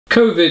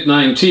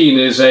COVID-19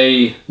 is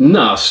a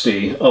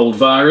nasty old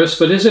virus,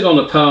 but is it on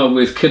a par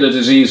with killer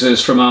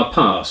diseases from our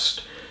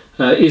past?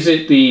 Is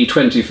it the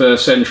 21st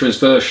century's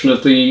version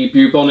of the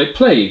bubonic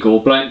plague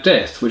or Black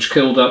Death, which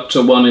killed up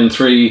to 1 in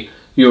 3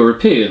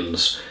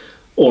 Europeans?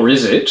 Or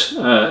is it,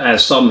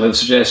 as some have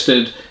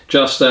suggested,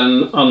 just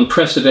an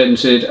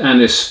unprecedented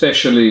and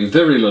especially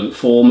virulent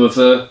form of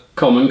the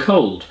common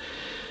cold?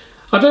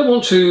 I don't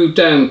want to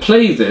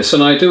downplay this,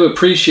 and I do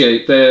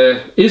appreciate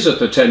there is a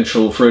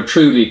potential for a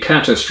truly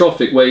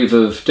catastrophic wave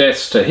of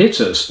deaths to hit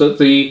us, but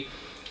the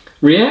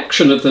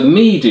reaction of the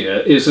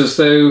media is as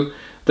though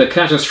the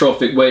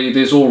catastrophic wave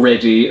is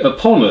already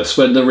upon us,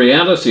 when the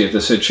reality of the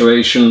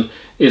situation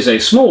is a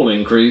small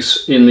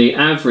increase in the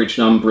average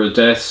number of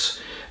deaths,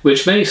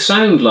 which may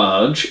sound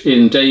large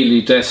in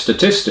daily death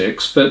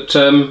statistics, but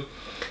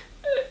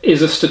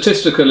is a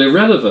statistical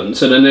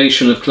irrelevance in a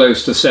nation of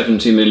close to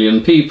 70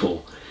 million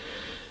people.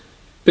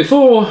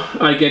 Before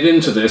I get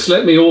into this,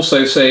 let me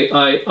also say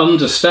I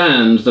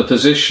understand the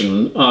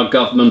position our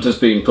government has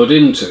been put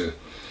into.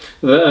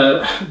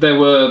 There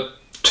were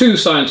 2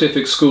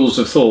 scientific schools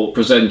of thought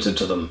presented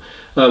to them,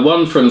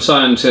 one from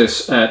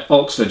scientists at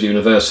Oxford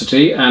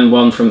University and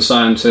one from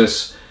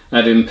scientists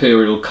at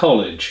Imperial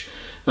College.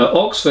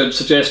 Oxford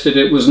suggested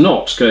it was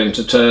not going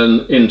to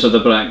turn into the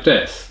Black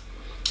Death.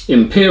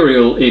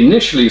 Imperial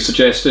initially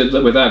suggested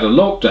that without a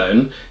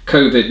lockdown,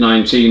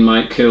 COVID-19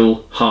 might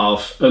kill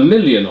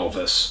 500,000 of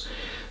us.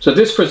 So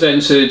this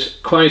presented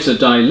quite a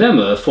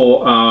dilemma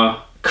for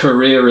our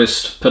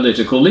careerist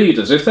political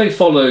leaders. If they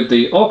followed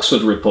the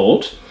Oxford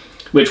report,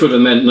 which would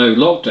have meant no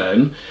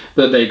lockdown,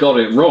 but they got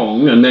it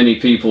wrong and many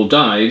people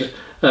died,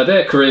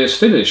 their career's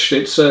finished.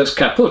 It's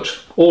kaput,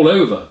 all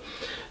over.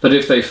 But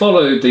if they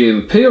followed the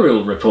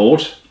Imperial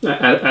report,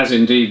 as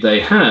indeed they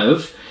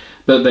have,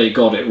 but they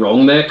got it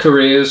wrong, their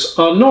careers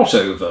are not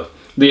over.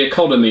 The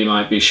economy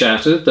might be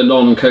shattered, the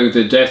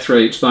non-COVID death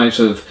rates might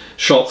have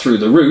shot through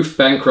the roof,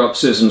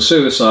 bankruptcies and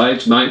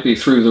suicides might be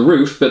through the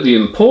roof, but the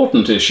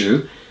important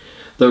issue,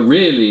 the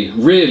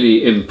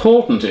really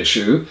important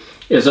issue,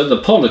 is that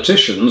the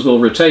politicians will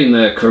retain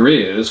their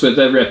careers with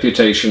their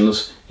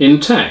reputations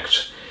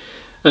intact.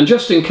 And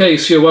just in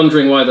case you're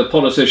wondering why the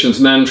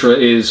politicians' mantra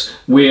is,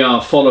 "We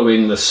are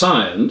following the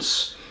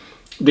science,"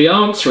 the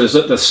answer is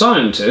that the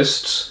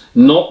scientists,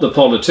 not the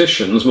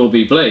politicians, will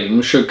be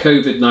blamed should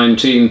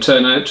COVID-19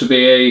 turn out to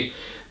be a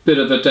bit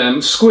of a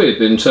damp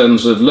squib in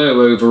terms of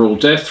low overall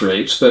death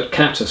rates but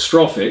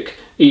catastrophic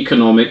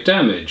economic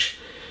damage.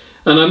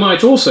 And I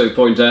might also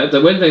point out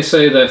that when they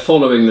say they're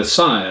following the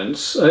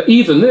science,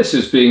 even this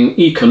is being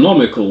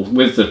economical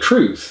with the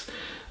truth.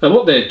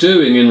 What they're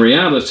doing in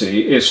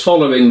reality is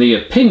following the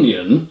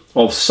opinion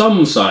of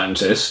some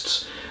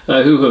scientists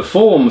who have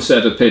formed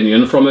said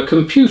opinion from a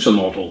computer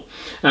model,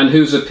 and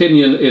whose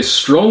opinion is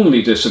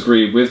strongly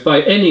disagreed with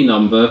by any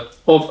number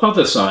of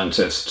other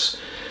scientists.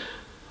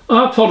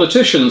 Our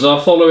politicians are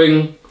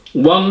following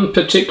one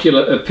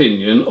particular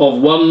opinion of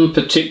one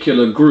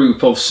particular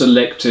group of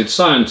selected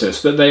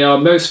scientists, but they are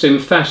most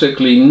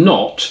emphatically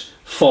not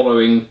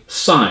following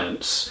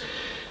science.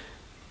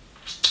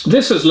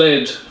 This has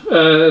led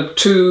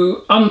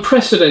to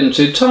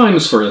unprecedented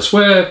times for us,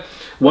 where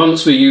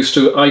once we used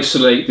to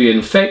isolate the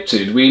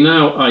infected, we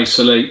now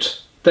isolate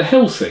the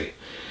healthy.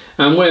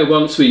 And where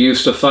once we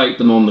used to fight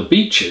them on the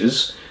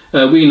beaches,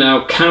 we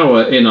now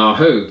cower in our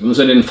homes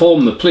and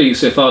inform the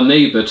police if our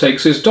neighbour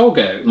takes his dog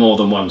out more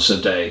than once a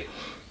day.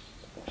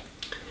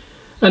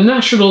 A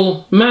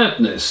national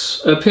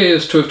madness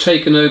appears to have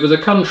taken over the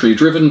country,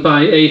 driven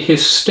by a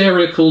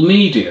hysterical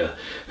media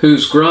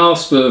whose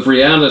grasp of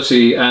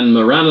reality and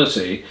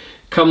morality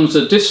comes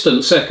a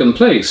distant second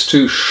place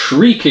to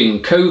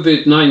shrieking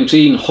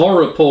COVID-19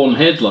 horror porn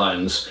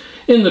headlines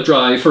in the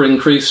drive for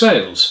increased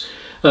sales,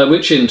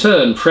 which in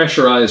turn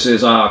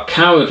pressurises our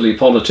cowardly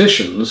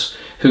politicians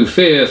who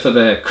fear for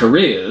their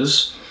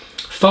careers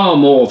far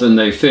more than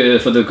they fear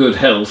for the good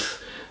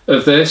health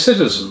of their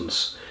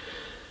citizens.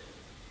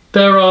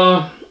 There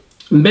are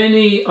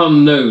many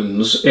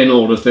unknowns in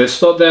all of this,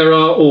 but there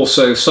are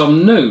also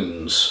some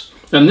knowns.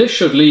 And this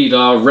should lead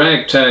our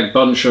ragtag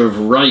bunch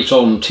of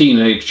right-on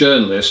teenage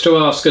journalists to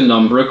ask a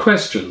number of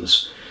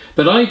questions.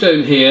 But I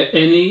don't hear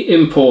any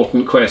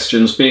important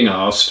questions being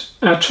asked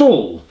at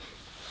all.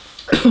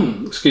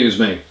 Excuse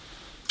me.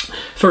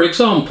 For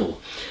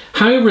example,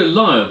 how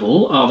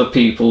reliable are the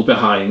people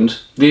behind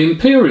the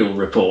Imperial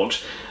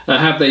report?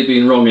 Have they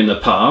been wrong in the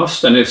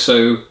past, and if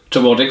so,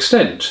 to what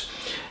extent?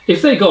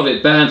 If they got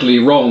it badly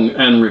wrong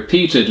and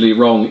repeatedly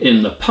wrong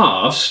in the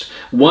past,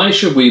 why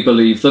should we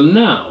believe them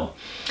now?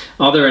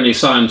 Are there any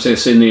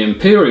scientists in the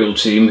Imperial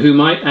team who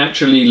might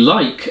actually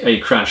like a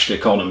crashed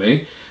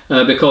economy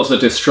because the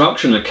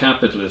destruction of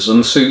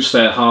capitalism suits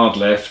their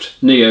hard-left,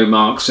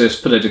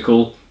 neo-Marxist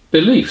political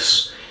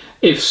beliefs?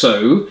 If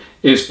so,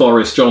 is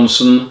Boris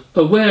Johnson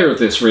aware of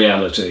this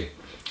reality?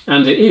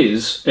 And it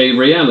is a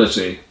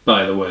reality,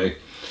 by the way.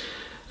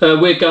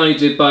 We're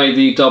guided by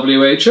the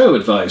WHO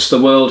advice,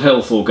 the World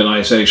Health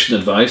Organization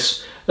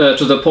advice,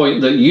 to the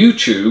point that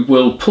YouTube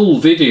will pull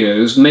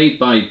videos made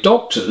by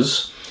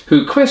doctors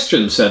who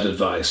question said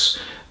advice.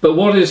 But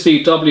what is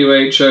the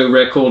WHO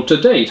record to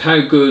date?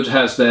 How good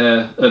has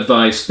their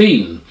advice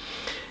been?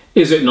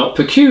 Is it not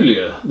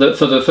peculiar that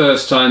for the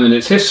first time in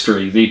its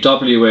history, the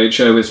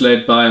WHO is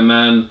led by a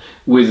man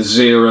with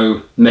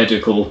zero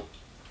medical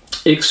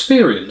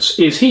experience?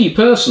 Is he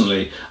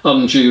personally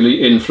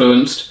unduly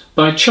influenced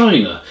by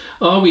China?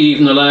 Are we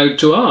even allowed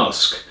to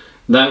ask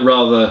that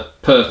rather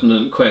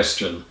pertinent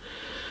question?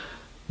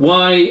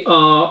 Why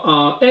are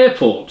our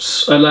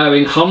airports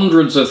allowing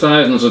hundreds of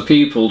thousands of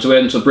people to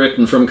enter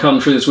Britain from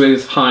countries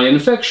with high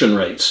infection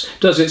rates?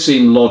 Does it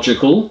seem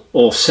logical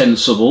or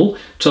sensible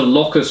to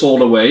lock us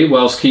all away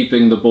whilst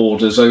keeping the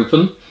borders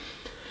open?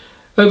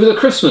 Over the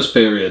Christmas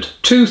period,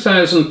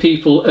 2,000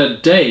 people a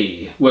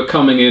day were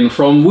coming in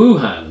from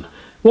Wuhan.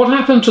 What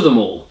happened to them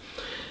all?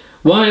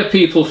 Why are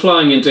people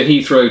flying into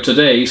Heathrow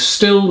today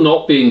still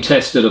not being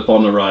tested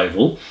upon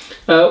arrival?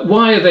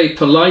 Why are they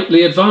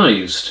politely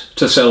advised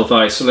to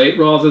self-isolate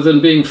rather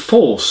than being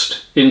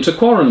forced into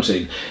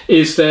quarantine?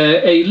 Is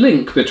there a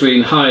link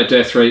between higher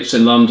death rates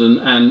in London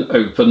and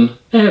open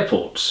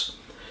airports?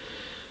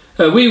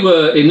 We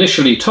were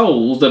initially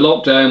told the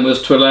lockdown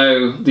was to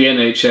allow the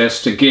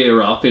NHS to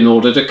gear up in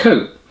order to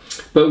cope,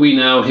 but we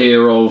now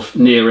hear of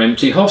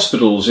near-empty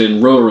hospitals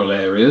in rural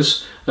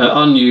areas,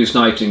 unused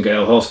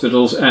Nightingale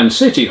hospitals and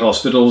city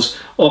hospitals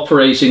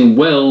operating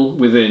well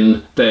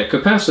within their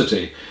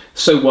capacity.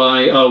 So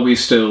why are we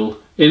still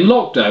in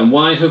lockdown?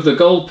 Why have the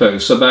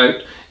goalposts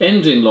about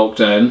ending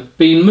lockdown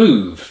been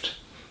moved?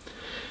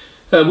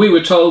 We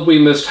were told we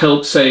must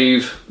help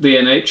save the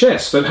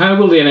NHS, but how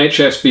will the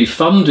NHS be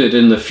funded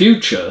in the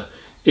future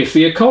if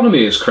the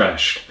economy has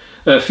crashed?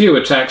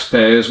 Fewer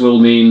taxpayers will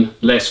mean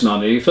less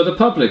money for the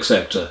public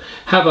sector.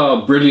 Have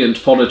our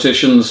brilliant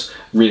politicians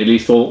really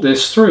thought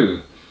this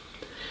through?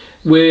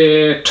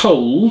 We're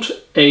told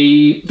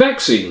a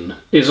vaccine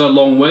is a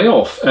long way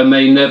off and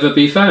may never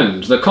be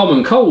found. The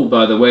common cold,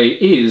 by the way,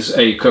 is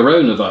a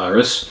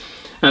coronavirus,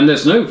 and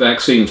there's no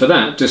vaccine for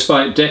that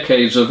despite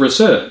decades of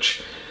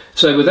research.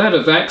 So without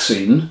a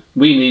vaccine,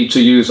 we need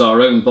to use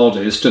our own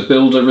bodies to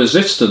build a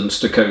resistance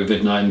to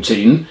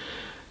COVID-19.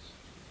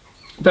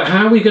 But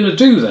how are we going to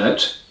do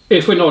that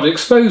if we're not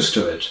exposed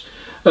to it?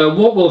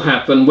 What will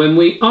happen when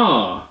we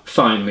are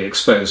finally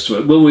exposed to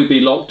it? Will we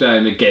be locked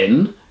down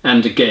again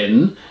and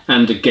again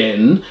and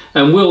again?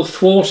 And will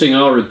thwarting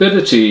our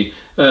ability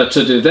to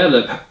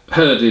develop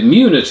herd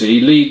immunity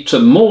lead to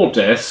more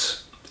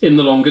deaths in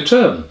the longer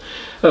term?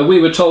 We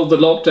were told the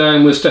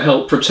lockdown was to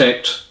help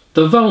protect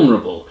the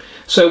vulnerable.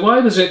 So why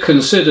was it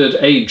considered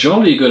a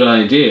jolly good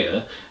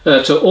idea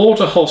to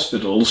order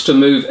hospitals to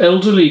move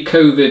elderly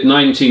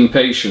COVID-19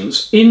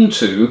 patients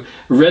into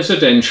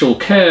residential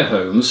care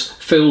homes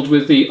filled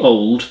with the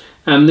old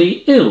and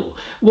the ill?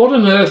 What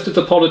on earth did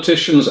the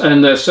politicians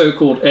and their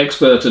so-called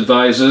expert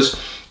advisors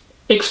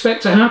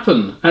expect to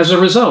happen as a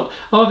result?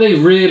 Are they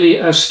really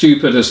as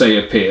stupid as they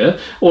appear,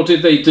 or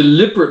did they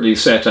deliberately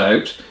set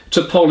out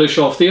to polish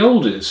off the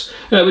oldies?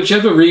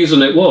 Whichever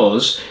reason it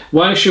was,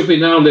 why should we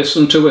now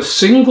listen to a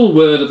single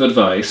word of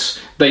advice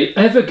they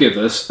ever give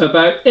us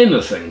about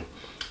anything?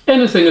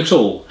 Anything at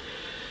all.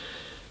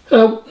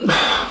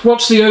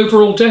 What's the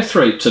overall death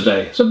rate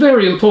today? It's a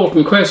very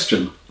important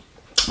question.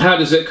 How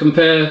does it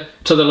compare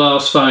to the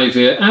last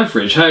 5-year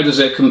average? How does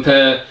it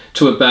compare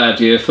to a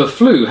bad year for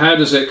flu? How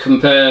does it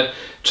compare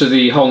to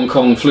the Hong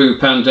Kong flu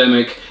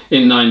pandemic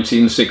in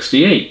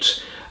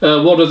 1968?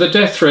 What are the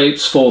death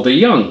rates for the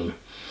young?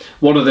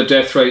 What are the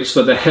death rates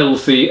for the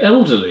healthy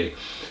elderly?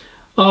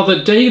 Are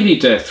the daily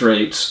death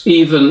rates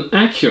even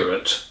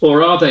accurate,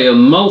 or are they a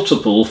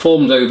multiple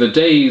formed over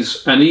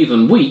days and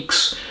even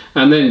weeks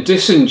and then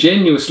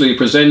disingenuously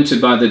presented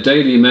by the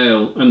Daily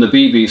Mail and the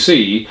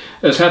BBC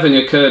as having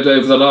occurred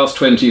over the last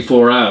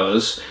 24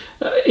 hours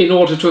in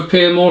order to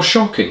appear more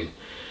shocking?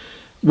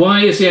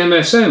 Why is the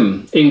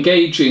MSM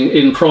engaging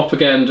in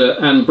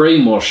propaganda and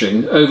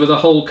brainwashing over the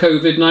whole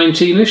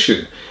COVID-19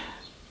 issue?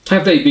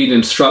 Have they been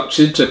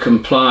instructed to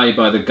comply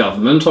by the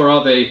government, or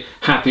are they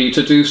happy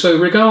to do so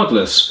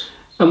regardless?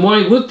 And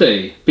why would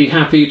they be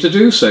happy to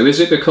do so? Is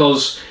it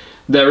because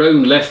their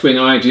own left-wing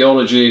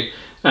ideology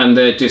and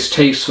their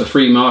distaste for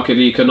free market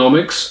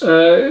economics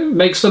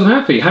makes them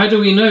happy? How do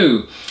we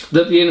know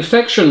that the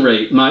infection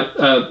rate might?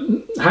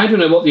 How do we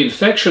know what the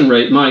infection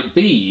rate might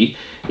be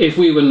if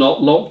we were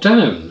not locked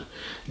down?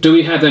 Do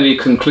we have any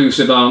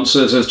conclusive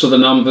answers as to the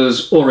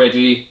numbers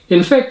already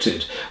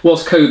infected?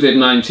 Was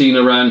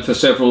COVID-19 around for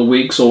several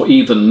weeks or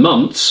even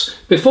months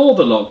before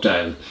the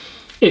lockdown?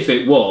 If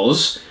it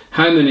was,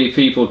 how many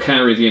people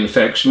carry the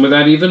infection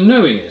without even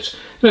knowing it?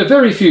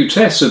 Very few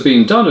tests have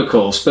been done, of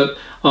course, but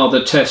are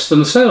the tests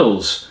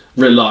themselves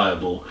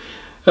reliable?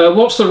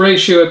 What's the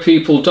ratio of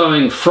people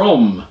dying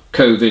from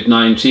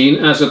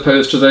COVID-19 as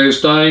opposed to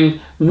those dying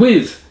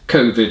with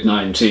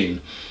COVID-19?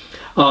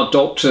 Are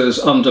doctors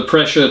under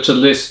pressure to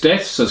list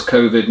deaths as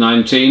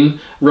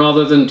COVID-19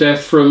 rather than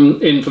death from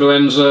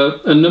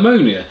influenza and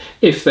pneumonia?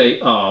 If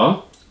they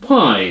are,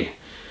 why?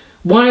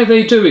 Why are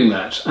they doing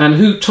that? And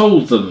who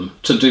told them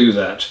to do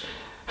that?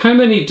 How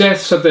many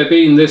deaths have there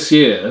been this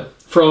year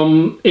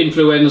from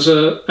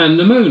influenza and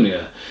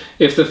pneumonia?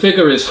 If the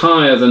figure is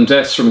higher than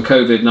deaths from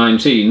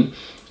COVID-19,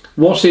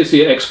 what is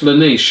the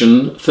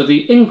explanation for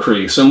the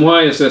increase, and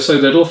why is there so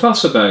little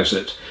fuss about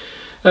it?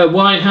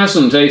 Why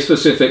hasn't a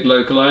specific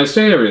localised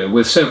area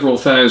with several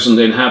thousand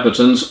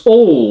inhabitants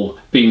all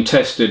been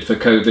tested for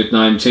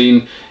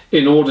COVID-19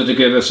 in order to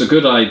give us a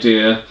good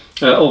idea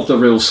of the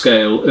real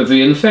scale of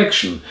the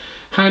infection?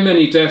 How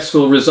many deaths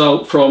will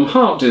result from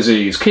heart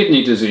disease,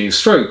 kidney disease,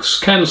 strokes,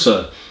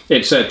 cancer,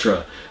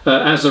 etc.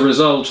 As a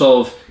result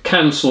of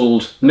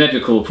cancelled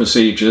medical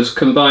procedures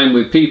combined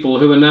with people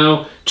who are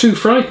now too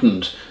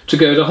frightened to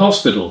go to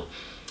hospital?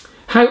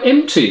 How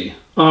empty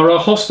are our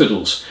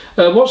hospitals?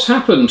 What's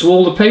happened to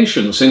all the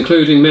patients,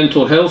 including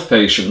mental health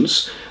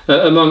patients,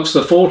 amongst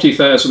the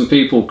 40,000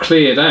 people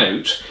cleared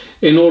out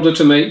in order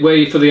to make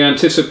way for the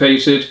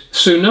anticipated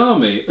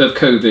tsunami of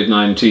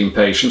COVID-19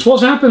 patients?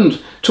 What's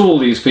happened to all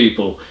these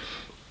people?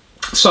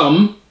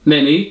 Some,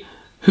 many,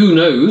 who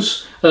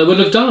knows, will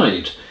have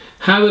died.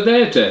 How are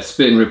their deaths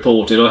being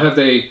reported, or have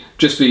they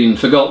just been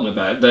forgotten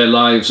about, their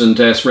lives and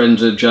deaths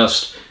rendered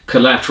just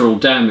collateral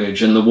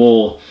damage in the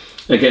war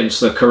against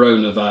the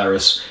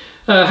coronavirus?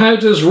 How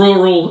does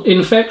rural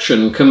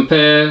infection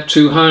compare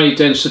to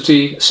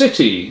high-density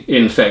city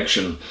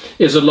infection?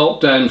 Is a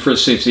lockdown for a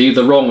city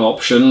the wrong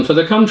option for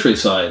the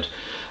countryside?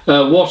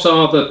 What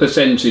are the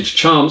percentage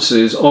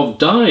chances of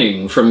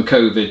dying from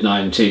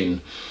COVID-19?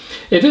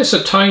 If it's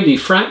a tiny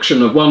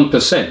fraction of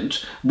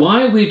 1%,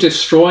 why are we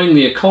destroying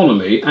the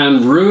economy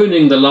and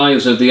ruining the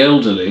lives of the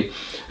elderly,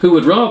 who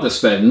would rather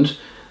spend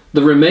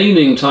the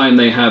remaining time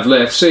they have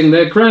left seeing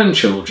their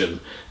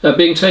grandchildren,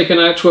 being taken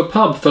out to a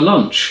pub for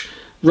lunch,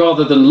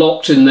 rather than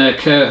locked in their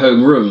care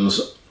home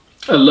rooms,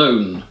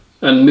 alone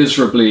and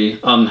miserably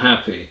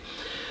unhappy?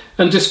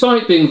 And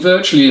despite being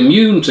virtually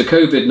immune to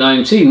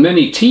COVID-19,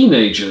 many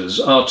teenagers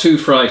are too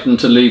frightened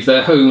to leave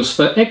their homes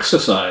for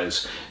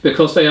exercise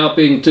because they are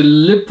being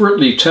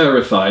deliberately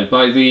terrified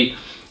by the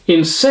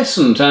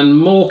incessant and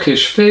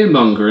mawkish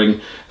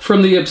fear-mongering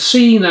from the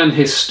obscene and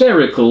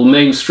hysterical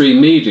mainstream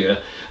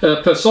media,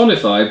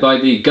 personified by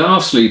the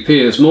ghastly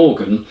Piers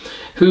Morgan,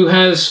 who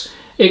has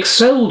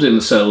excelled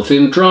himself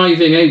in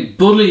driving a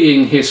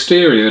bullying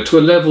hysteria to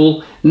a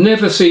level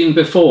never seen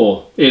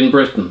before in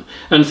Britain.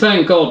 And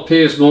thank God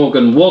Piers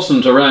Morgan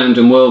wasn't around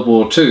in World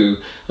War II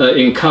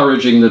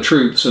encouraging the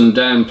troops and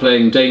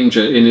downplaying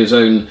danger in his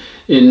own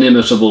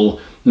inimitable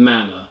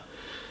manner.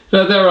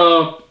 There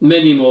are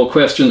many more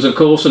questions, of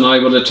course, and I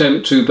will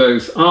attempt to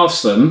both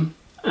ask them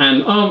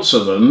and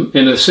answer them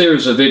in a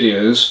series of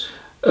videos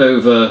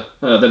over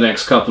the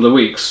next couple of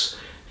weeks.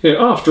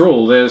 After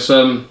all, there's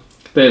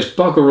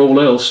bugger all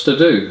else to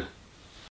do.